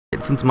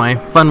Since my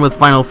Fun with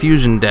Final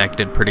Fusion deck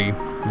did pretty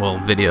well,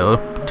 video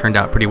turned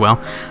out pretty well,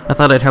 I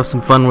thought I'd have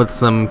some fun with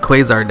some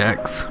Quasar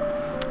decks,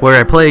 where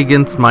I play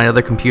against my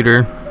other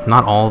computer.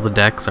 Not all the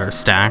decks are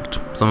stacked,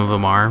 some of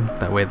them are,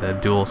 that way the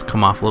duels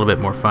come off a little bit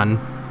more fun.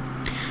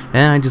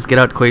 And I just get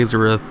out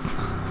Quasar with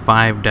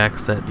 5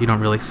 decks that you don't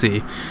really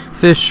see.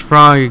 Fish,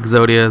 Frog,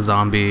 Exodia,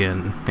 Zombie,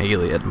 and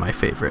Alien, my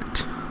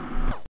favorite.